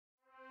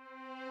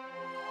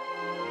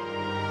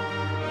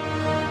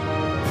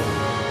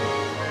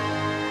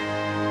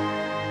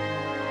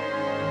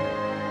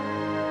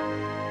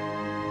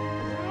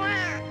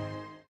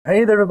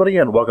Hey there everybody,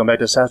 and welcome back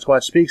to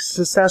Sasquatch Speaks.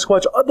 This is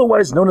Sasquatch,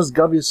 otherwise known as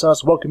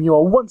Gavisas. Welcome you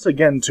all once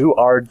again to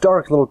our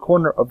dark little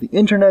corner of the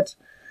internet.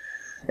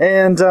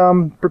 And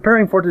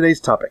preparing for today's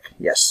topic.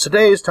 Yes,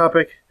 today's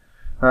topic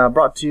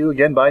brought to you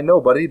again by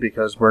nobody,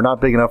 because we're not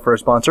big enough for a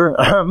sponsor.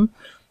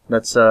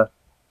 That's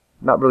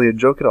not really a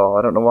joke at all.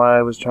 I don't know why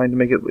I was trying to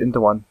make it into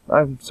one.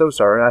 I'm so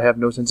sorry. I have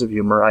no sense of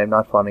humor. I am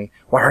not funny.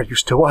 Why are you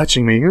still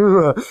watching me?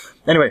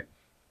 Anyway,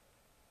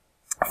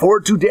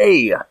 for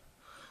today,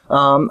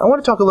 I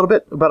want to talk a little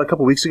bit about a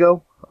couple weeks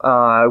ago.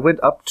 I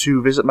went up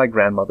to visit my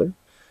grandmother,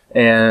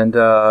 and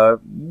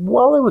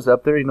while I was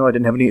up there, I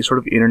didn't have any sort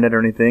of internet or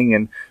anything,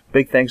 and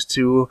big thanks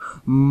to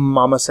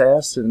Mama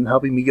Sass and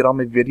helping me get all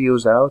my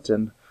videos out,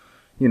 and,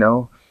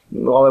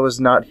 while I was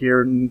not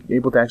here and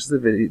able to access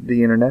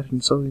the internet,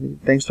 and so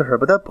thanks to her.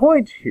 But that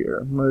point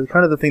here,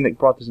 kind of the thing that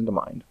brought this into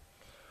mind,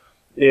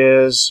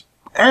 is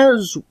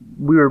as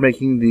we were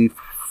making the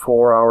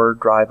 4-hour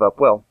drive up,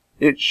 well,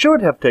 it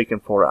should have taken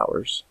 4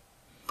 hours.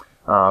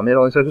 It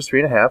only took us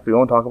 3.5. We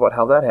won't talk about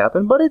how that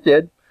happened, but it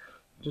did.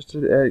 Just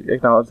to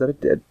acknowledge that it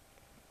did.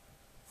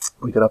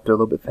 We got up there a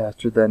little bit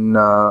faster than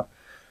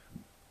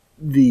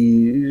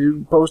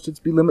the posted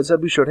speed limit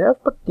said we should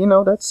have, but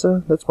that's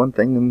one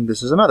thing, and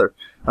this is another.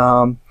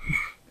 Well,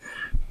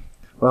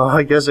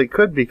 I guess it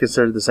could be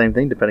considered the same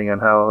thing depending on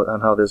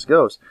how this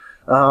goes.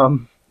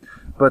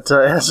 But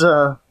as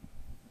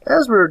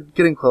we're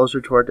getting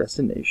closer to our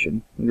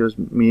destination, it was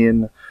me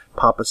and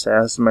Papa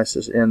Sass and my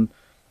sister, and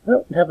I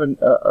don't have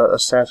a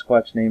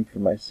Sasquatch name for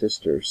my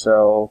sister,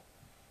 so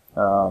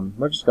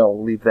we're just going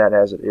to leave that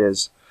as it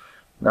is.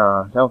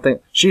 I don't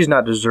think she's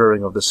not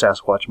deserving of the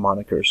Sasquatch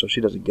moniker, so she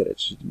doesn't get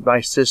it. She's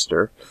my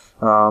sister.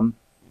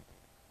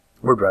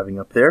 We're driving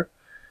up there,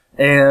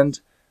 and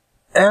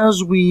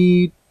as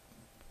we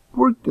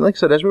were, like I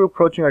said, as we were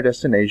approaching our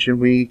destination,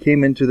 we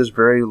came into this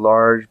very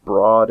large,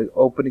 broad,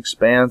 open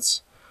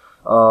expanse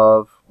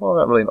of, well,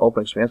 not really an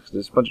open expanse because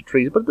there's a bunch of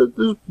trees, but there's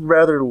a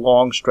rather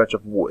long stretch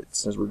of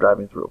woods as we're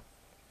driving through.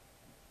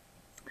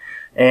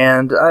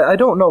 And I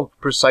don't know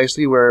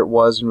precisely where it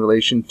was in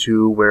relation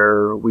to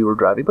where we were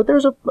driving, but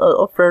there's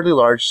a fairly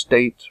large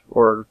state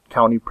or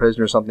county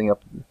prison or something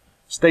up,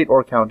 state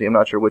or county, I'm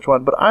not sure which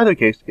one, but either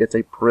case, it's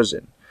a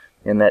prison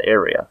in that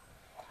area.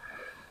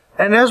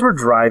 And as we're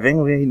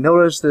driving, we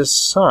noticed this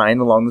sign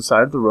along the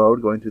side of the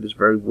road going through this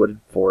very wooded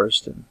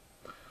forest, and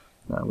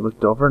we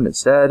looked over and it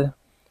said,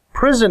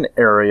 "Prison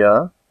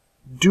area,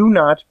 do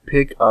not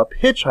pick up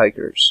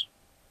hitchhikers."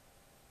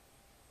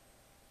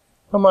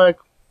 I'm like,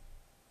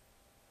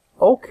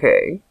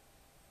 okay,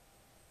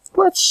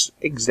 let's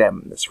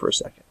examine this for a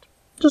second.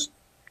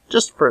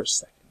 Just for a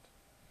second.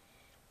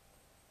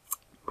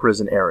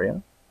 Prison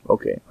area.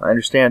 Okay, I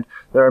understand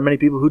there are many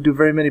people who do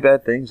very many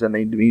bad things and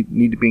they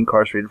need to be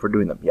incarcerated for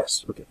doing them.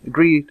 Yes, okay,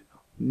 agreed.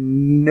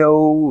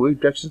 No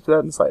objections to that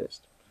in the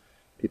slightest.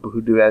 People who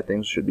do bad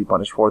things should be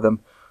punished for them.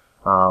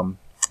 No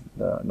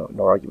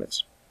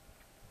arguments.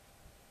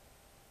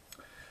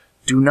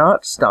 Do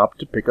not stop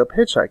to pick up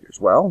hitchhikers.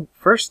 Well,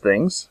 first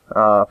things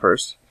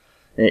first.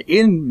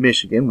 In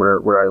Michigan,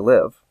 where I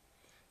live,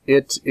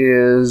 it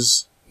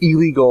is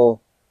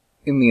illegal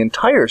in the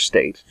entire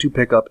state to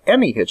pick up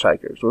any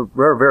hitchhikers.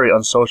 We're very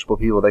unsociable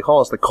people. They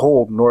call us the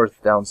cold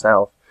north down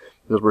south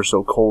because we're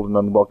so cold and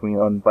unwelcoming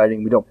and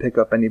uninviting. We don't pick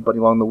up anybody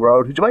along the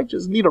road. You might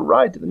just need a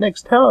ride to the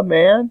next town,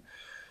 man.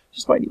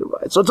 Just might need a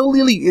ride. So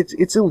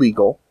it's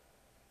illegal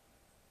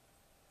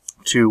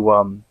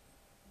to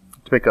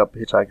pick up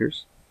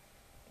hitchhikers.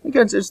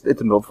 Again, it's the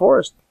middle of the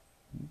forest,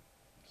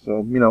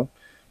 so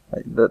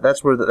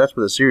that's where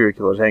the serial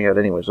killers hang out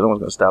anyway. So no one's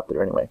going to stop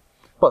there anyway.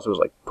 Plus, it was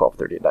like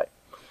 12:30 at night.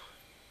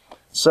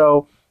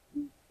 So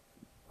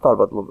thought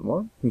about it a little bit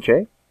more.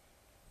 Okay,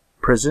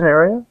 prison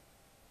area,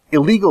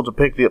 illegal to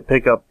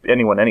pick up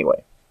anyone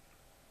anyway,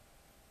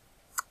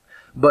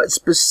 but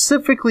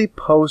specifically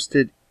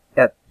posted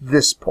at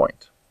this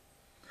point.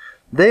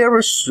 They are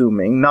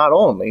assuming not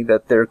only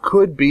that there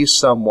could be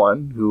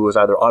someone who is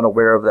either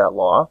unaware of that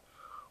law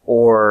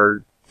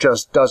or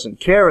just doesn't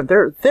care, and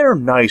they're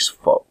nice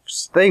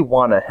folks. They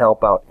want to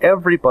help out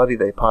everybody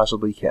they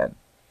possibly can.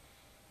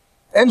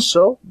 And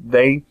so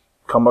they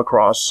come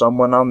across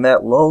someone on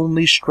that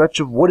lonely stretch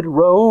of wooded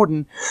road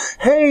and,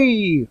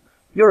 "Hey,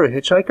 you're a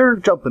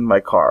hitchhiker? Jump in my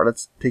car.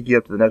 Let's take you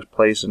up to the next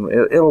place and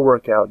it'll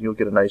work out. You'll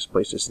get a nice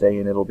place to stay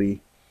and it'll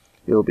be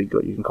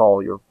good. You can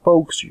call your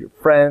folks or your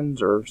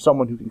friends or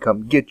someone who can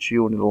come get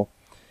you, and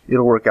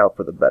it'll work out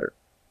for the better."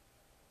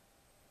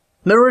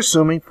 They're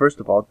assuming, first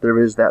of all, there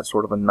is that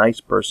sort of a nice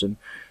person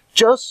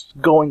just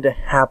going to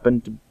happen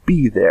to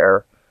be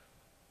there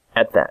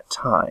at that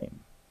time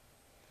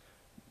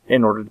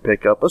in order to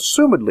pick up,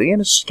 assumedly,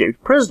 an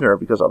escaped prisoner,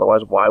 because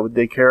otherwise why would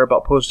they care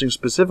about posting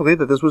specifically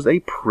that this was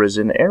a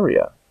prison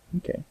area?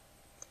 Okay.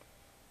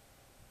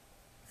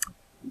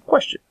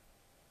 Question.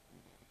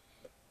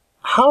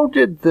 How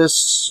did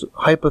this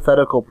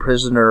hypothetical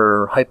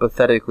prisoner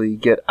hypothetically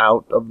get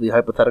out of the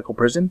hypothetical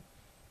prison?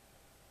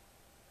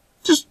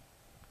 Just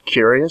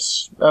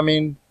curious. I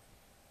mean,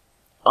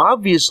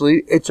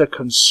 obviously, it's a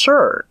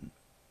concern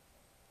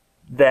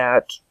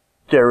that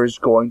there is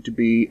going to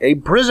be a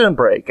prison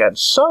break, and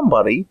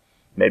somebody,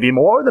 maybe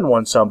more than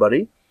one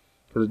somebody,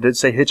 because it did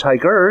say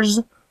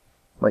hitchhikers,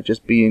 might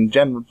just be in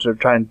general, to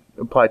try and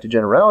apply to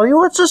generality.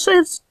 Let's just say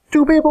it's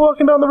two people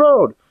walking down the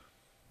road.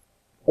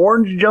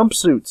 Orange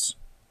jumpsuits.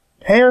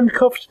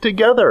 Handcuffed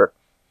together.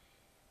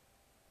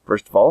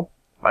 First of all,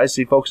 I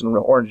see folks in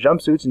orange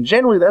jumpsuits, and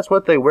generally that's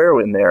what they wear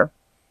in there.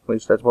 At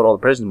least that's what all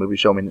the prison movies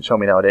show me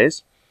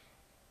nowadays.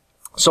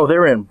 So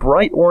they're in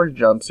bright orange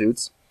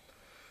jumpsuits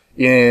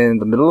in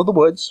the middle of the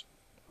woods,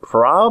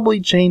 probably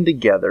chained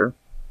together.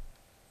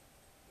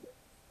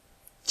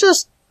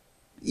 Just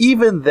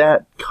even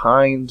that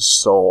kind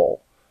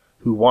soul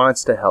who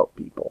wants to help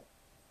people.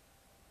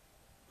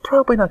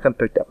 Probably not going to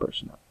pick that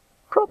person up.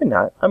 Probably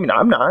not. I mean,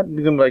 I'm not.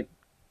 You're going to be like,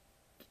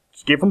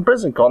 escape from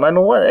prison, call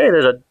 911. Hey,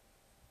 there's a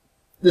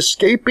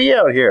escapee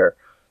out here.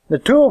 The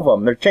two of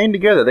them, they're chained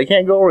together. They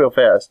can't go real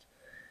fast.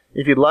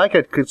 If you'd like,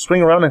 I could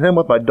swing around and hit them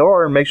with my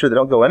door and make sure they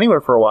don't go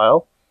anywhere for a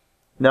while.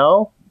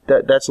 No,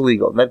 that's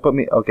illegal. That put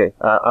me, okay,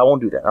 I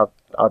won't do that.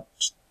 I'll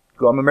just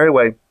go on my merry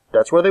way.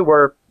 That's where they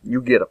were.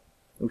 You get them.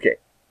 Okay,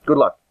 good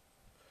luck.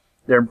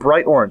 They're in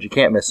bright orange. You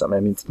can't miss them. I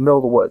mean, it's the middle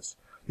of the woods.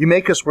 You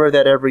make us wear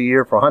that every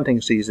year for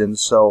hunting season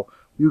so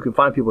you can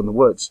find people in the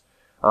woods.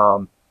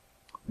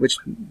 Which,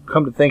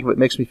 come to think of it,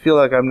 makes me feel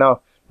like I'm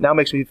now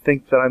makes me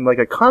think that I'm like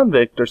a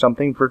convict or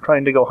something for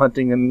trying to go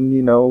hunting and,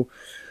 you know,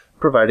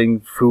 providing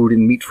food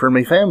and meat for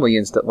my family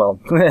and stuff. Well,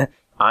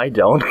 I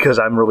don't, because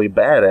I'm really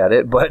bad at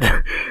it, but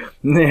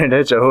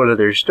that's a whole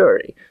other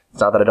story.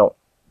 It's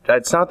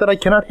not that I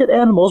cannot hit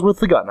animals with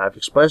the gun. I've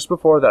expressed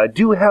before that I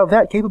do have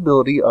that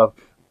capability of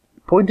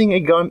pointing a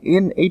gun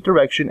in a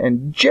direction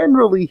and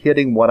generally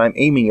hitting what I'm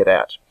aiming it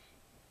at.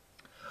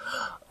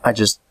 I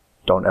just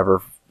don't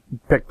ever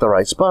pick the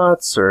right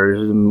spots or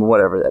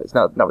whatever that is.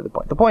 Not really the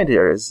point. The point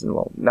here is,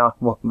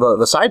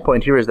 the side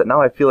point here is that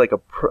now I feel like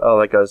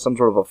some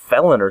sort of a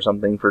felon or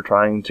something for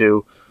trying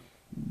to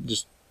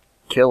just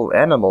kill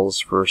animals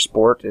for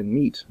sport and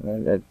meat.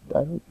 I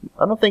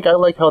don't think I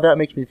like how that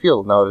makes me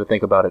feel now that I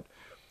think about it.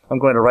 I'm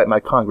going to write my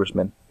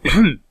congressman.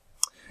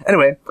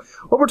 Anyway,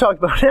 what we're talking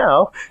about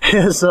now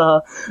is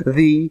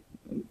these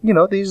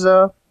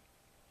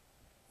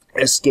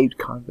escaped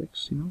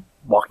convicts,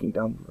 walking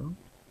down the road.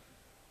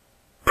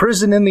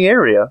 Prison in the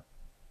area,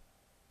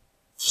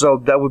 so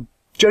that would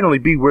generally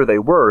be where they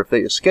were if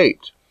they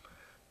escaped.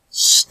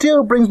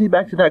 Still brings me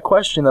back to that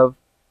question of,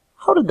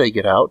 how did they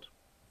get out?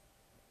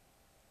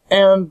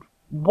 And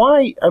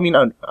why? I mean,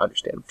 I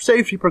understand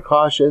safety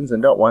precautions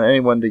and don't want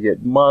anyone to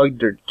get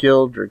mugged or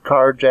killed or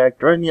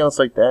carjacked or anything else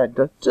like that.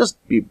 That'd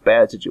just be a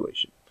bad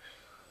situation.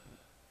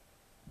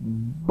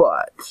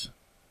 But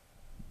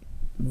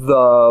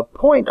the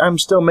point I'm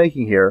still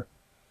making here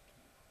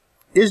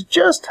is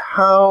just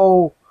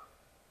how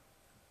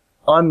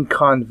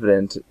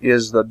unconfident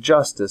is the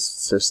justice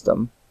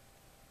system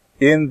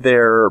in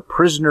their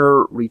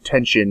prisoner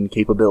retention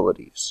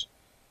capabilities.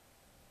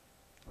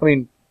 I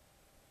mean,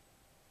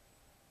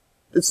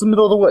 it's the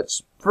middle of the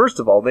woods. First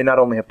of all, they not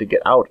only have to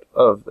get out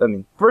of,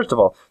 first of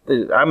all,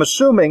 I'm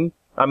assuming,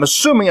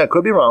 I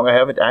could be wrong, I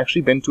haven't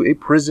actually been to a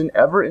prison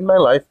ever in my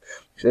life.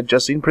 I've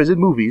just seen prison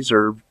movies,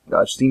 or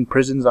I've seen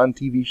prisons on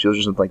TV shows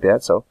or something like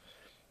that, so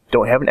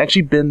haven't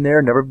actually been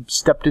there, never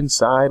stepped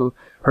inside,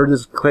 heard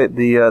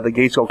the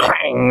gates go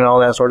clang and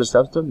all that sort of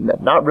stuff. So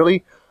not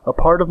really a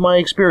part of my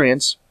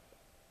experience.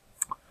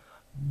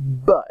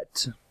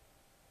 But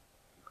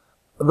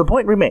the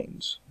point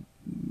remains.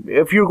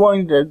 If you're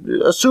going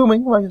to,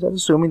 assuming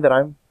that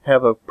I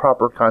have a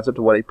proper concept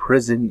of what a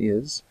prison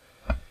is,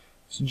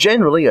 it's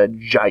generally a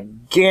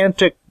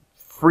gigantic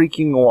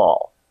freaking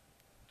wall.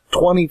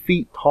 20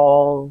 feet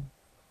tall,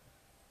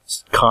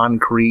 it's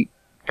concrete,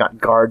 got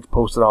guards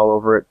posted all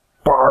over it,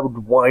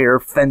 barbed wire,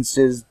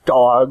 fences,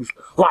 dogs,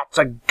 lots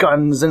of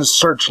guns and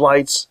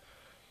searchlights,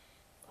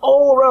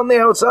 all around the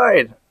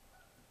outside.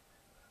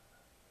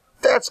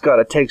 That's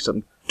gotta take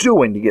some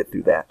doing to get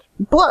through that.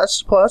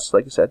 Plus,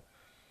 like I said,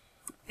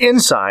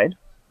 inside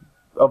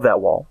of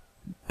that wall,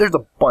 there's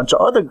a bunch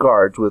of other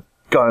guards with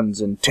guns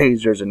and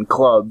tasers and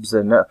clubs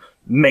and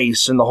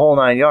mace and the whole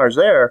 9 yards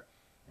there.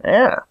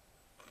 Yeah.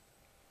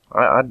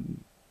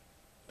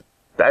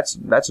 That's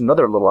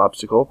another little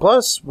obstacle.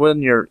 Plus,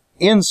 when you're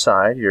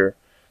inside, or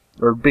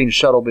being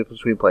shuttled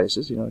between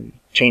places, you're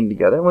chained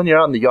together. When you're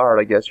out in the yard,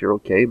 I guess you're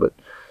okay, but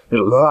there's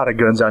a lot of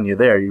guns on you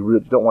there. You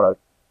really don't want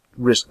to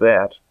risk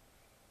that.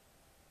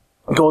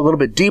 Go a little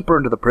bit deeper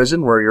into the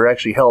prison, where you're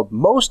actually held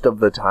most of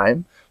the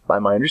time. By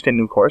my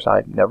understanding, of course,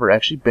 I've never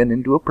actually been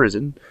into a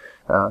prison.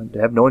 I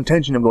have no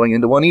intention of going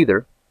into one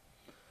either.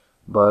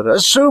 But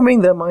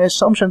assuming that my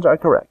assumptions are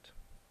correct,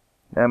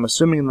 I'm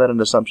assuming that an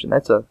assumption,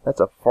 that's a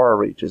far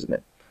reach, isn't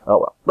it? Oh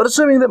well. But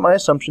assuming that my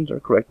assumptions are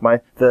correct,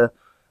 the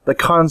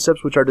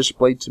concepts which are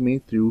displayed to me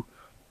through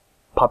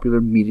popular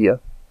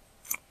media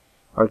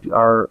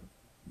are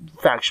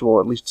factual,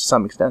 at least to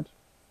some extent.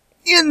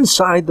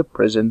 Inside the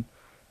prison,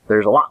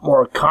 there's a lot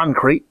more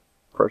concrete,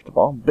 first of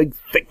all. Big,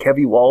 thick,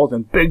 heavy walls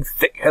and big,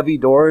 thick, heavy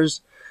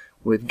doors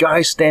with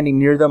guys standing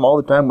near them all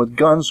the time with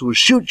guns who will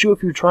shoot you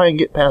if you try and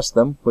get past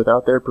them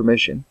without their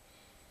permission.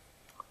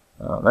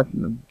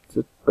 That's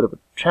a bit of a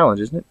challenge,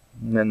 isn't it?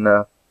 And then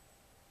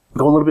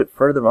go a little bit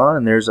further on,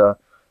 and there's a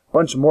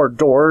bunch more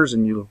doors,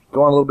 and you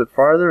go on a little bit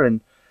farther,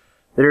 and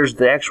there's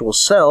the actual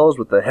cells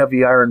with the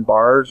heavy iron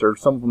bars, or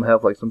some of them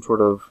have like some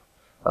sort of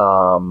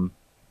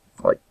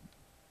like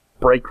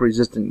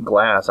break-resistant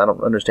glass. I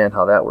don't understand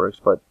how that works,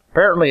 but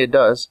apparently it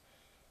does,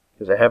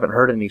 because I haven't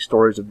heard any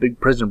stories of big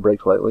prison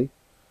breaks lately.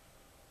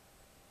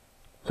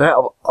 So I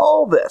have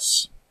all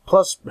this,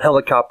 plus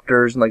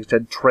helicopters, and like I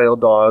said, trail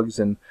dogs,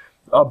 and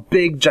a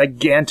big,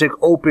 gigantic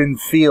open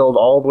field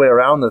all the way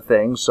around the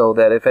thing, so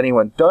that if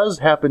anyone does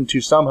happen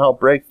to somehow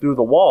break through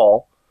the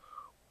wall,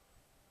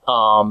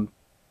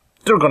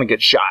 they're going to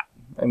get shot.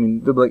 I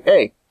mean, they'll be like,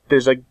 hey,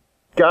 there's a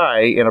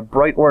guy in a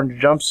bright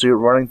orange jumpsuit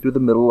running through the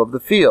middle of the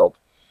field.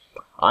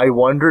 I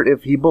wonder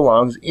if he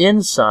belongs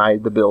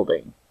inside the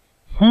building.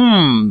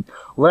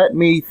 Let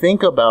me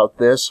think about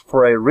this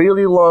for a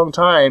really long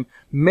time,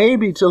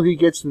 maybe till he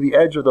gets to the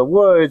edge of the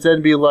woods,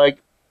 and be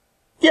like,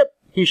 yep,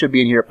 he should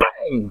be in here.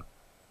 Bang!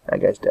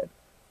 That guy's dead.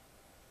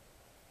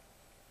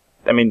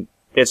 I mean,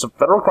 it's a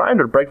federal crime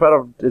to break out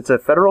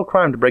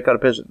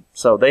of prison.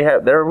 So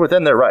they're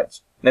within their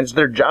rights. And it's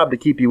their job to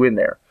keep you in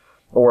there.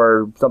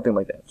 Or something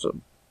like that. So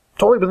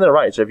totally within their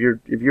rights. If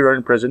you're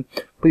in prison,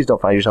 please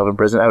don't find yourself in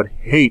prison. I would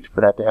hate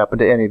for that to happen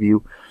to any of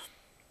you.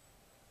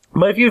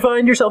 But if you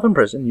find yourself in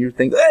prison, you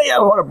think, hey, I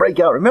want to break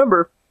out.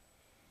 Remember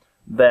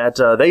that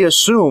they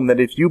assume that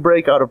if you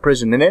break out of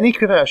prison in any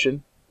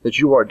fashion, that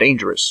you are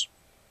dangerous.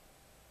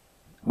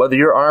 Whether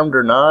you're armed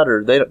or not,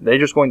 or they're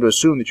just going to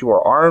assume that you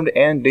are armed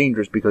and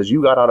dangerous because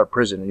you got out of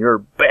prison and you're a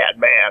bad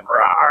man.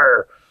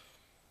 Rawr.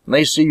 And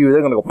they see you,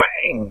 they're going to go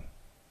bang.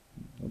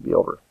 It'll be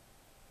over.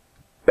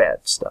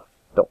 Bad stuff.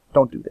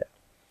 Don't do that.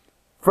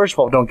 First of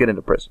all, don't get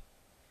into prison.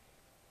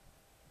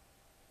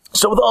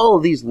 So with all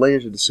of these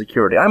layers of the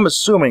security, I'm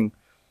assuming,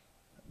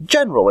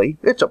 generally,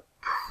 it's a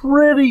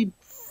pretty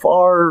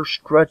far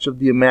stretch of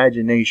the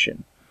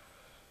imagination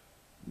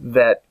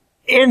that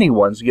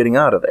anyone's getting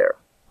out of there.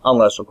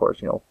 Unless, of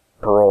course,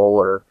 parole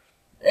or,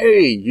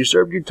 hey, you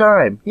served your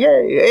time.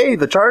 Yay, hey,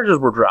 the charges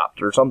were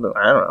dropped or something.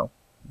 I don't know.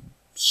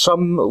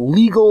 Some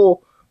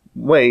legal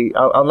way,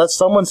 unless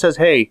someone says,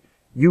 hey,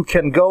 you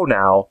can go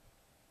now,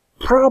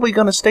 probably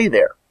going to stay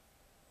there.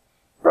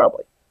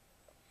 Probably.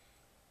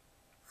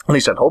 At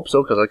least I'd hope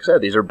so, because like I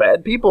said, these are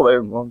bad people.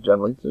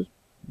 Generally,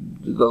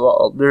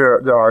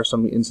 there are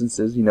some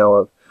instances,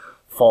 of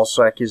false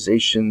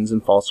accusations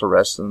and false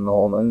arrests and the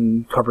whole,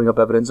 and covering up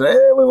evidence.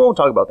 And we won't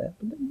talk about that.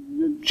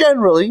 But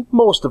generally,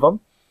 most of them,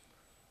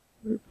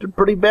 they're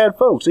pretty bad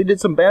folks. They did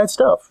some bad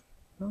stuff.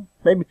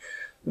 Maybe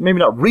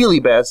not really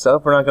bad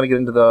stuff. We're not going to get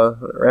into the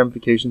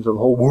ramifications of the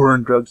whole war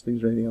on drugs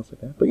things or anything else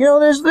like that. But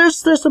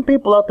there's some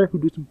people out there who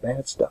do some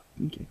bad stuff.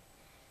 Okay,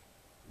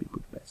 people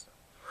do bad stuff.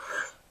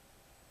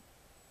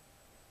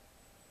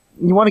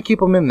 You want to keep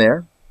them in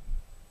there,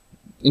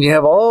 and you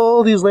have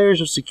all these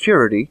layers of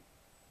security.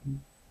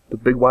 The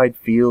big wide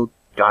field,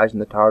 guys in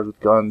the towers with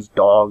guns,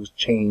 dogs,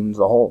 chains,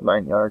 the whole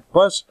 9 yards.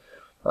 Plus,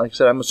 like I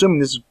said, I'm assuming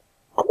this is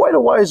quite a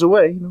ways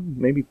away,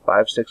 maybe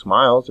 5-6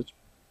 miles. It's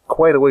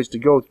quite a ways to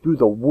go through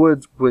the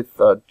woods with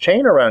a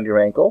chain around your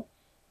ankle.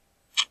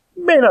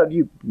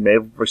 You may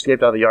have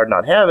escaped out of the yard and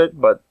not have it,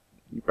 but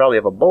you probably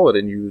have a bullet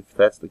in you if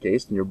that's the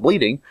case and you're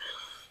bleeding.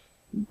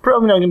 You're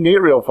probably not going to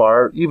get real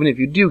far, even if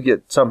you do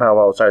get somehow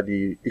outside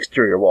the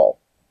exterior wall.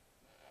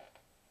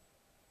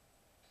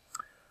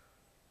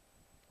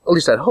 At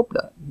least I'd hope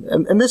not.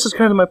 And this is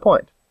kind of my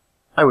point.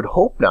 I would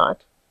hope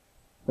not.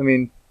 I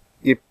mean,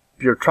 if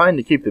you're trying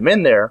to keep them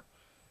in there,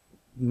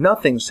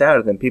 nothing's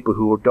sadder than people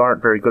who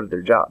aren't very good at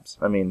their jobs.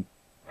 I mean,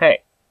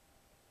 hey,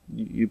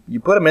 you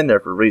put them in there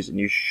for a reason.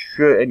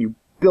 And you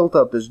built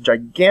up this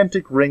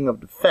gigantic ring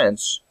of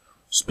defense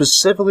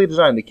specifically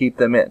designed to keep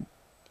them in.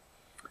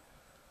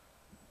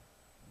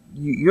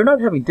 You're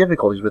not having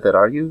difficulties with it,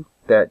 are you?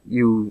 That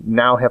you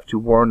now have to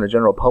warn the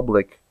general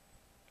public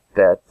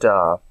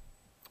that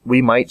we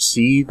might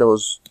see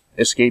those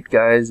escaped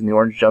guys in the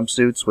orange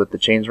jumpsuits with the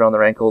chains around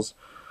their ankles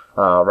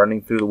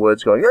running through the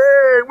woods going,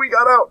 hey, we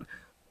got out!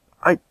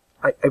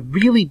 I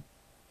really...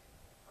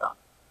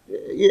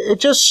 It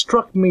just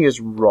struck me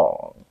as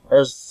wrong,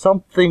 as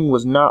something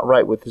was not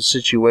right with the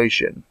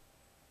situation.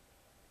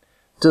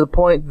 To the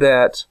point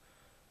that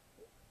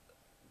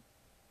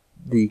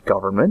the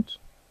government,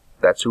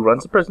 that's who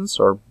runs the prisons,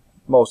 or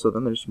most of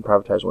them, there's some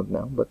privatized ones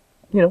now, but,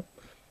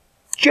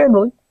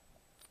 generally,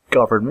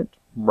 government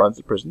runs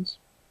the prisons.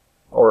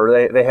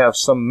 Or they have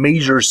some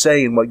major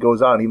say in what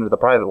goes on, even to the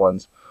private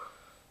ones.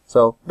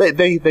 So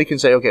they can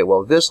say, okay,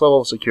 well, this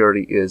level of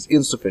security is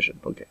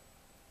insufficient. Okay.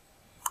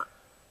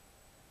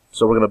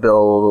 So we're going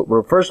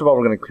to first of all,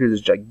 we're going to clear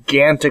this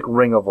gigantic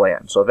ring of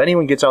land. So if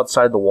anyone gets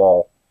outside the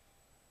wall,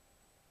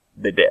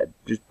 they're dead.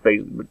 Just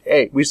basically,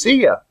 hey, we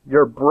see ya.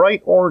 You're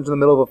bright orange in the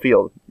middle of the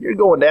field. You're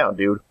going down,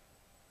 dude.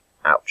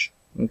 Ouch.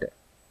 Okay.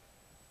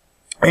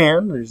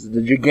 And there's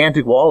the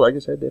gigantic wall. Like I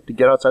said, they have to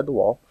get outside the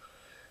wall.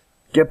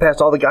 Get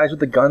past all the guys with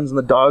the guns and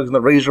the dogs and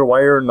the razor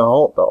wire and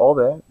all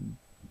that.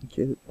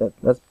 Okay,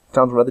 that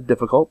sounds rather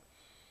difficult.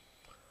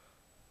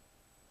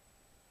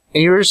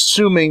 And you're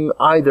assuming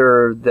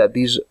either that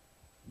these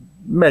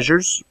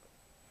measures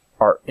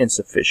are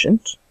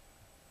insufficient,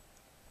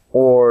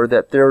 or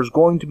that there's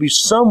going to be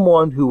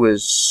someone who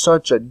is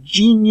such a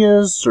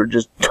genius or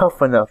just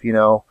tough enough,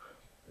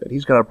 that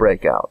he's going to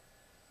break out.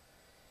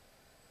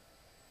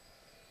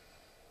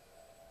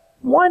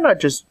 Why not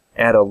just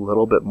add a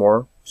little bit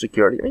more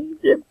security? I mean,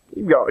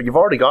 you've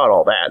already got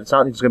all that. It's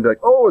not just going to be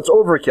like, oh, it's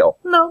overkill.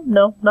 No,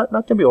 not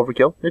going to be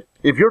overkill.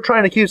 If you're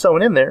trying to keep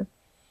someone in there,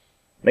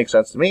 makes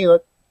sense to me.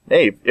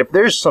 Hey, if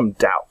there's some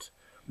doubt,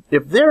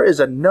 if there is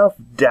enough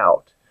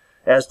doubt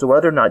as to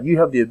whether or not you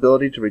have the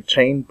ability to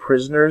retain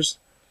prisoners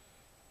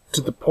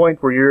to the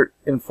point where you're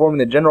informing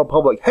the general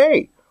public,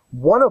 hey,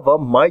 one of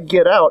them might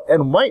get out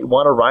and might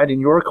want to ride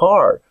in your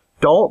car.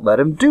 Don't let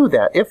him do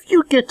that. If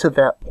you get to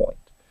that point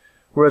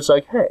where it's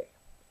like, hey,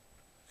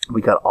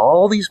 we got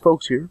all these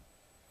folks here,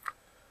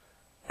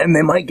 and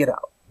they might get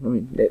out. I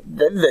mean,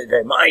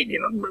 they might,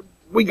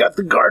 We got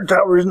the guard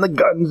towers and the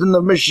guns and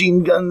the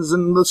machine guns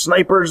and the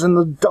snipers and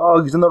the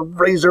dogs and the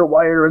razor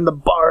wire and the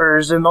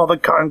bars and all the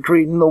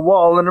concrete and the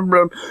wall and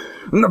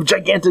the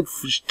gigantic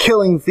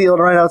killing field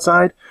right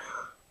outside.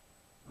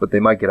 But they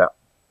might get out.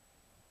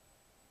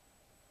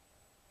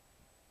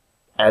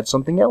 Add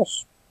something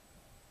else.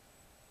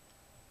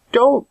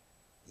 Don't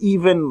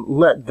even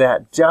let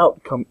that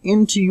doubt come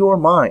into your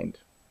mind.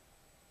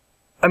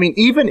 I mean,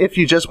 even if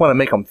you just want to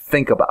make them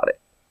think about it.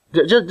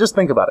 Just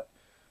think about it.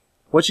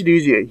 What you do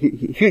is,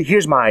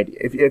 here's my idea.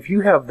 If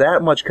you have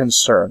that much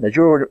concern that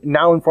you're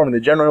now informing the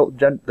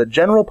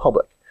general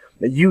public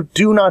that you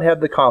do not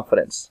have the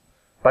confidence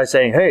by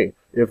saying, hey,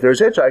 if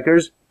there's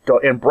hitchhikers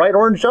in bright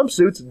orange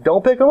jumpsuits,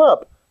 don't pick them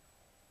up.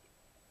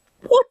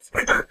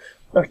 What?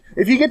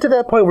 If you get to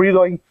that point where you're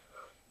going,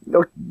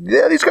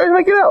 yeah, these guys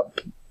might get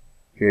out.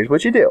 Here's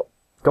what you do.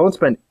 Don't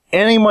spend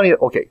any money.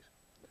 Okay,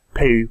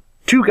 pay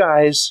two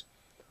guys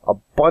a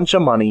bunch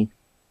of money,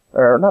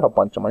 or not a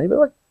bunch of money,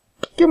 but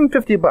give them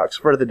 $50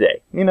 for the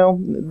day.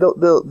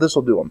 This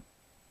will do them.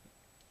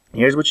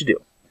 Here's what you do.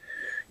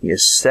 You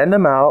send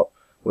them out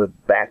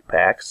with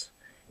backpacks,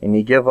 and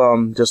you give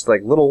them just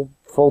little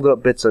folded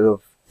up bits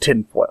of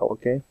tinfoil,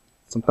 okay?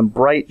 Something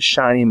bright,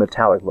 shiny,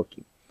 metallic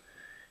looking.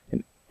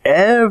 And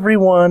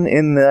everyone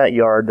in that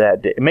yard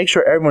that day, make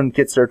sure everyone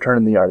gets their turn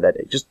in the yard that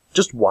day.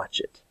 Just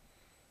watch it,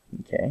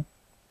 okay?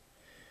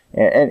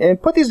 And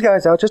put these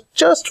guys out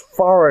just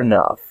far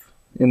enough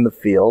in the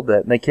field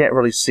that they can't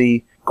really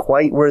see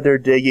quite where they're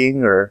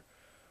digging or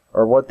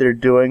what they're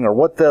doing or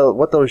what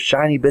those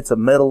shiny bits of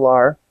metal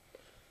are.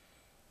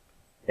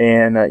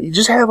 And you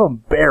just have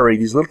them bury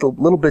these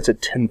little bits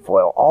of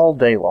tinfoil all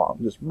day long.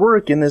 Just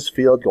work in this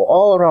field, go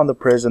all around the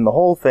prison, the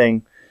whole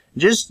thing.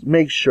 Just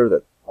make sure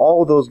that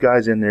all those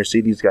guys in there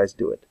see these guys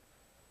do it.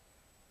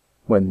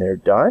 When they're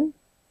done,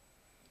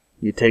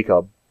 you take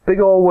a big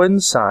old wooden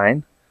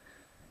sign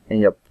and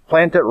you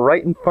plant it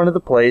right in front of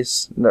the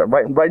place,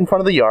 right in front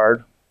of the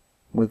yard,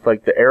 with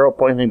the arrow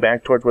pointing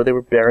back towards where they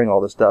were burying all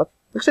this stuff.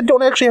 Like I said,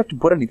 don't actually have to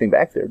put anything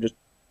back there. Just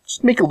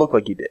make it look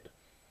like you did.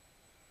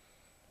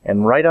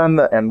 And right on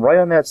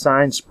that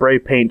sign, spray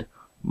paint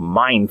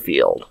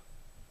minefield.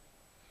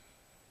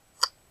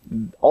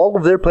 All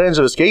of their plans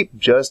of escape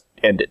just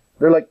ended.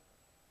 They're like,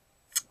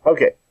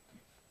 okay.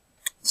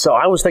 So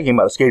I was thinking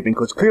about escaping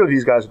because clearly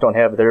these guys don't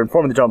have it. They're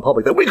informing the general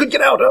public that we could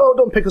get out. Oh,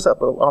 don't pick us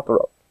up off the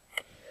road.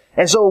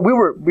 And so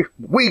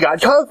we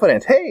got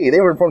confident. Hey, they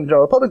were informed the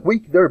general public.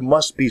 There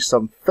must be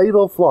some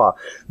fatal flaw.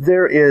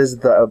 There is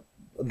the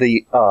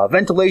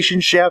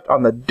ventilation shaft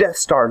on the Death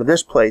Star to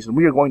this place, and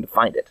we are going to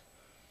find it.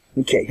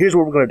 Okay, here's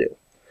what we're gonna do.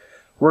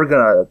 We're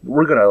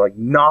gonna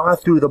gnaw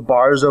through the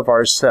bars of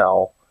our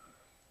cell,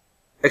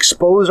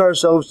 expose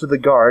ourselves to the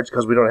guards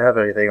because we don't have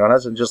anything on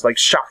us, and just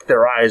shock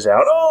their eyes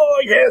out.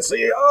 Oh, I can't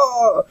see.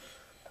 Oh,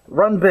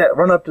 run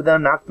up to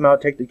them, knock them out,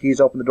 take the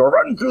keys, open the door,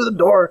 run through the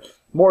door.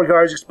 More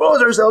guards,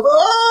 expose ourselves.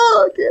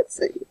 Oh, I can't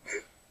see.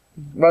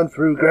 Run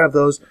through, grab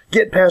those,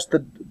 get past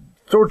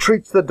throw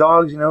treats to the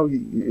dogs,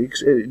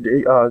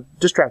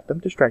 distract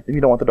them.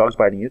 You don't want the dogs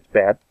biting you, it's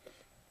bad.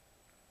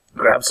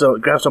 Grab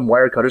some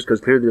wire cutters,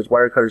 because clearly there's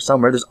wire cutters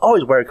somewhere. There's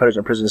always wire cutters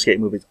in prison escape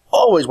movies.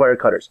 Always wire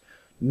cutters.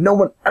 No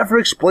one ever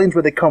explains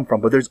where they come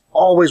from, but there's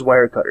always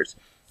wire cutters.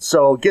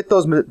 So get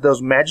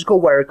those magical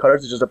wire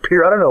cutters that just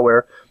appear out of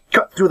nowhere,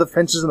 cut through the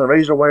fences and the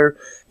razor wire,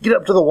 get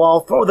up to the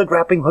wall, throw the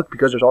grappling hook,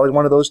 because there's always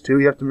one of those too.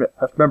 You have to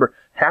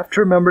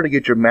remember to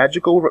get your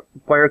magical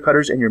wire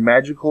cutters and your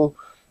magical,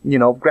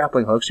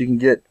 grappling hooks so you can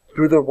get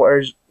through the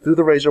wires, through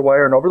the razor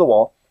wire and over the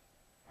wall.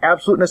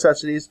 Absolute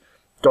necessities.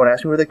 Don't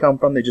ask me where they come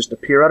from. They just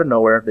appear out of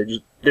nowhere.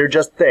 They're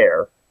just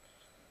there.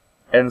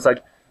 And it's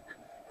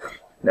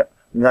no,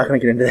 I'm not going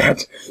to get into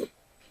that.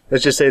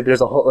 Let's just say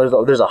there's a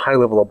high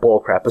level of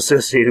bullcrap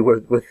associated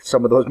with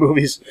some of those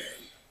movies.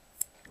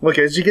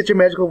 Okay, so you get your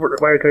magical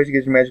wire cutters, you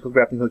get your magical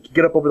grappling hook, you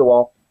get up over the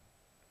wall,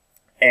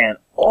 and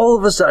all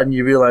of a sudden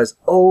you realize,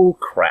 oh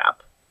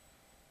crap,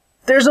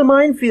 there's a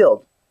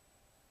minefield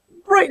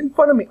right in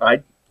front of me.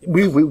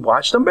 We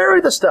watched them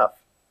bury the stuff.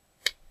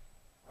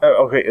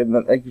 Okay, and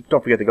then,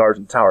 don't forget the guards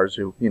and towers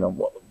who,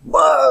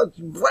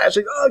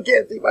 flashing, oh, I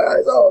can't see my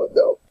eyes, oh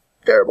no.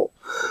 Terrible.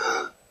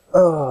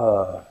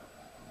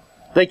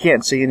 They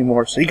can't see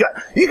anymore, so you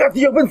got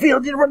the open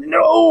field, you run.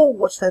 No!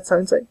 What's that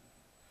sign say?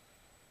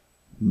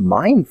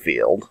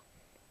 Minefield?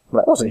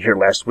 Well, that wasn't here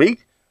last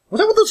week. Was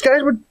that what those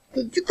guys were?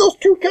 Those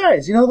two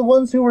guys, you know, the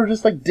ones who were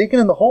just like digging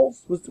in the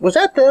holes? Was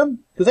that them?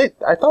 Because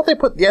I thought they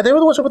put, yeah, they were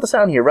the ones who put the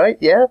sign here, right?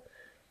 Yeah?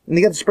 And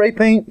they got the spray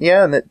paint,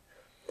 yeah, and that.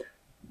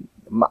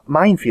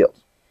 Minefield.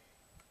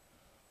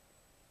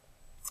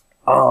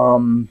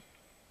 Now,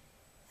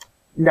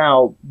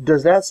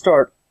 does that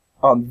start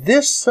on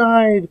this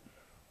side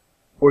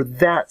or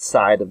that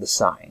side of the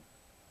sign?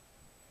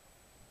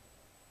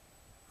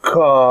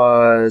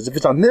 Because if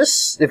it's on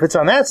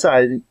that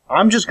side,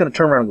 I'm just going to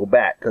turn around and go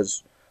back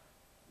because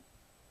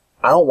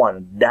I don't want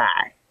to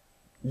die.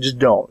 Just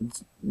don't.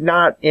 It's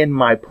not in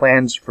my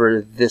plans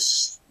for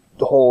this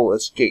whole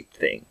escape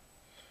thing.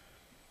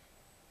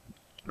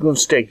 I'm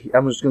just going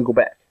to go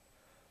back.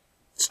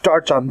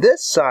 Starts on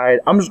this side,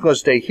 I'm just going to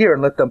stay here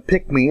and let them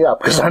pick me up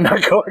because I'm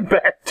not going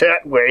back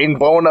that way and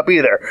blowing up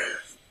either.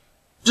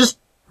 Just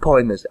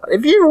pulling this out.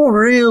 If you're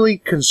really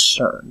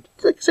concerned,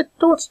 like I said,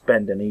 don't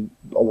spend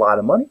a lot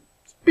of money.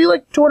 It'd be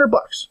like $200.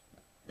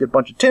 Get a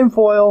bunch of tin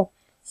foil,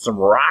 some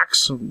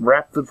rocks,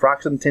 wrap the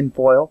rocks in tin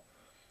foil.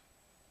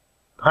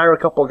 Hire a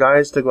couple of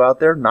guys to go out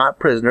there, not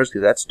prisoners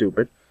because that's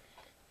stupid.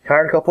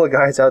 Hire a couple of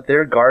guys out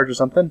there, guards or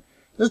something.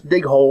 Just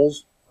dig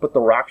holes, put the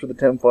rocks with the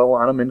tin foil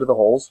on them into the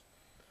holes.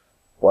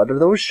 What are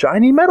those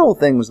shiny metal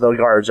things the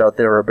guards out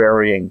there are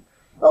burying?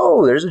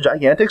 Oh, there's a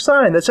gigantic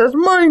sign that says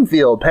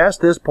minefield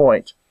past this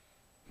point.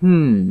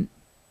 My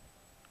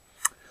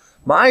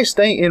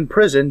stay in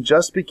prison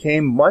just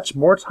became much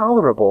more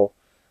tolerable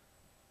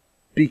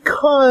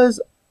because,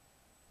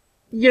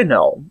 you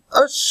know,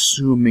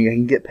 assuming I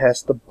can get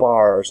past the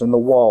bars and the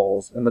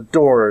walls and the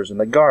doors and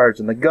the guards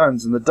and the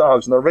guns and the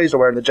dogs and the razor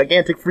wire and the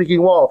gigantic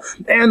freaking wall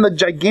and the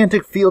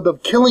gigantic field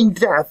of killing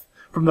death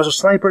from the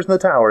snipers in the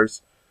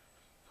towers.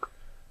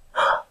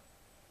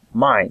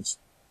 Mine's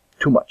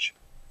too much.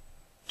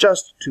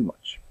 Just too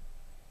much.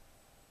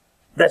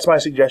 That's my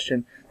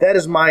suggestion. That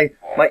is my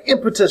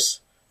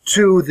impetus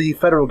to the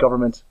federal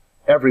government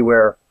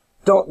everywhere.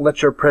 Don't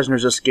let your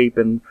prisoners escape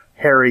and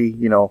harry,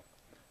 you know,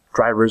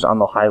 drivers on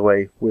the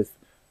highway with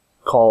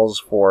calls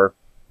for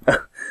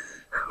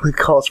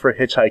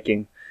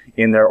hitchhiking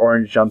in their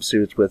orange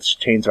jumpsuits with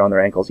chains around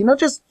their ankles. You know,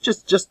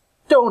 just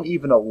don't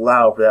even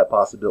allow for that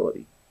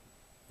possibility.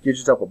 Get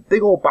yourself a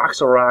big old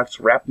box of rocks,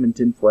 wrap them in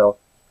tin foil,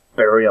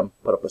 bury them,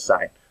 put up a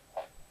sign.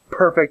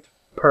 Perfect.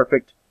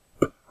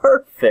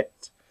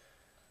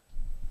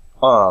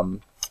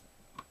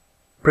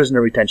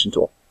 Prisoner retention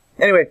tool.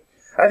 Anyway,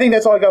 I think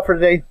that's all I got for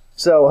today.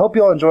 So, hope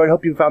you all enjoyed.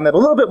 Hope you found that a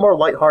little bit more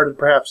lighthearted,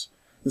 perhaps,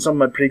 than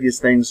some of my previous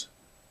things.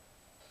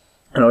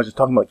 I know I was just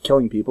talking about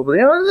killing people, but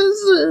you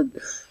know,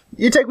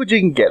 you take what you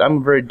can get. I'm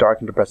a very dark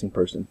and depressing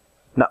person.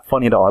 Not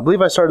funny at all. I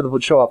believe I started the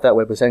show off that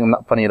way by saying I'm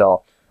not funny at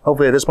all.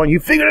 Hopefully at this point you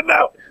figured it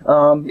out.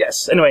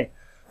 Yes. Anyway,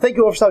 thank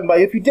you all for stopping by.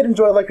 If you did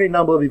enjoy, a like rating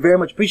down below would be very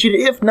much appreciated.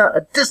 If not,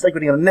 a dislike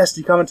rating and a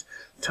nasty comment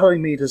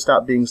telling me to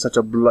stop being such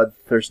a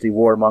bloodthirsty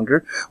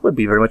warmonger would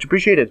be very much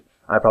appreciated.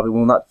 I probably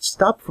will not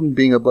stop from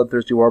being a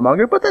bloodthirsty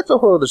warmonger, but that's a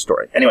whole other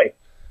story. Anyway,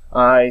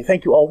 I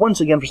thank you all once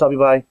again for stopping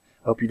by. I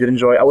hope you did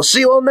enjoy. I will see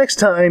you all next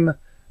time.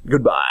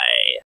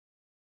 Goodbye.